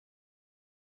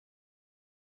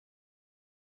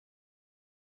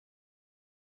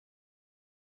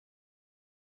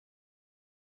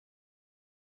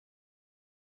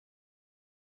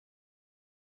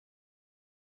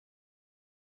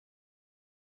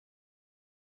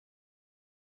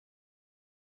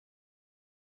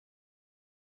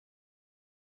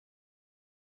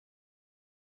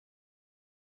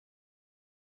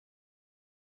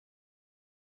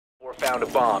Or found a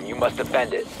bomb. You must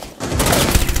defend it.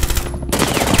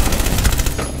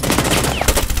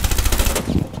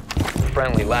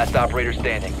 Friendly, last operator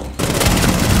standing.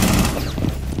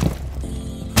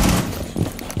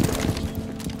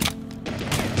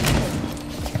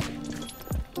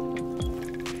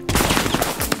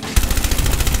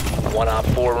 One op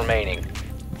 4 remaining.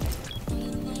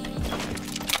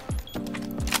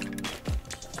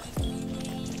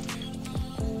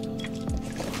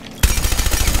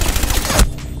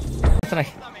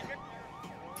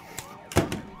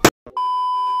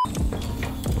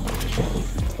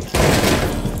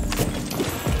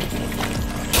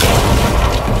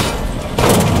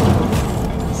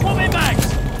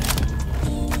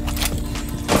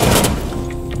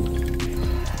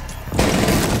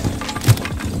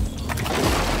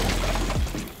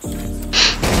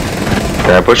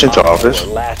 Can I push into office?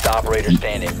 Last operator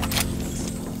standing.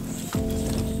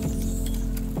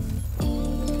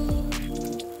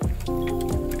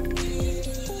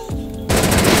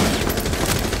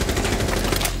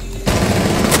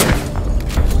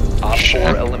 Op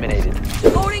 4 eliminated.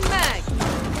 Loading mag.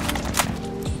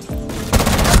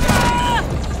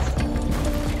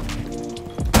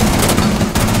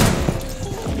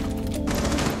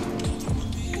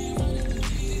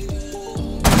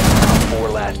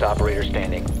 Last operator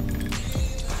standing.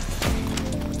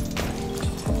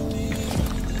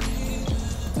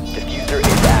 Diffuser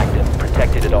is active,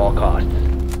 protected at all costs.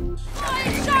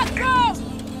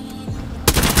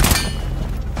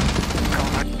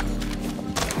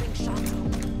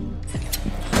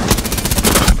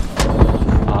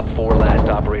 Op 4 last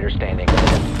operator standing.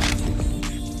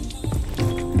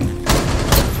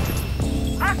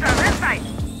 Awesome, inside.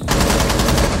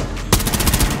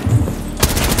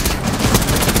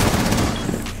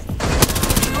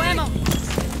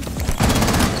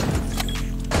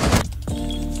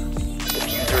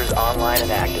 Online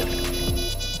and active.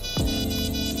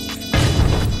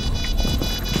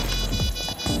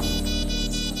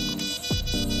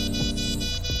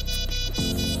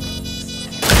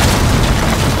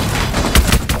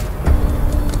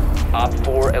 Op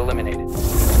 4 eliminated.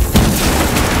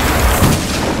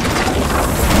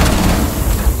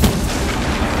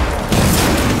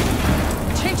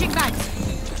 Changing back.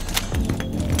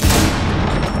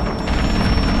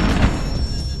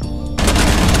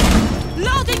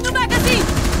 Loading new magazine.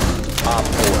 Op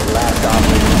 4 last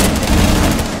operator standing.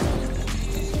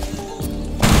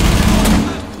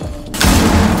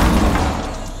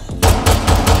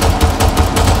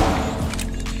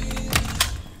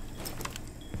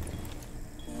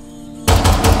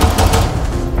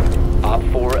 Op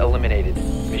 4 eliminated.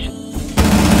 Mission.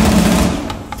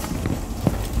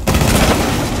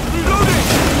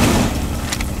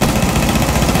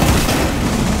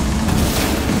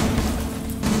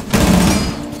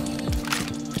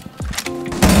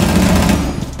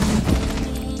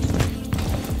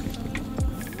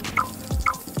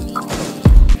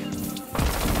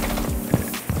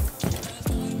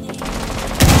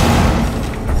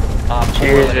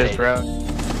 Jesus, bro.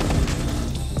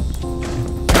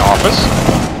 Office?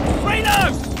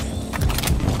 Reload!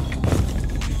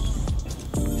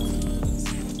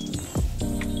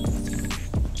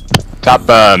 Top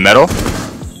metal.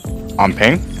 On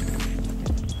ping.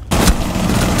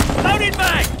 Loaded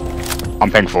back! On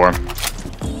ping 4.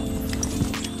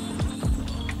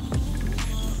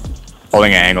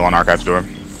 Holding an angle on archives door.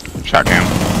 Shot cam.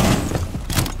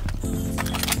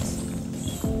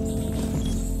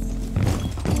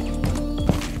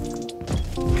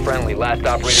 Friendly, last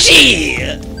operator.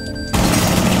 Shit!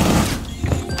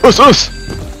 Loose!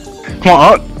 Come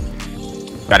on, up!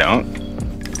 Got it, up.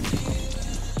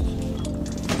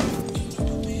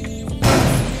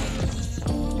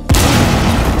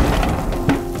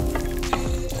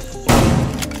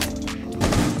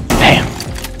 Damn!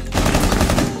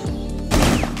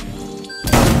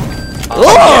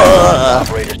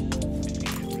 Operator.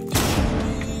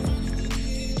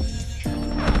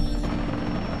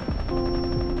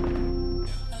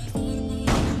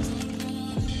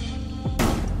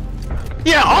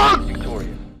 Yeah,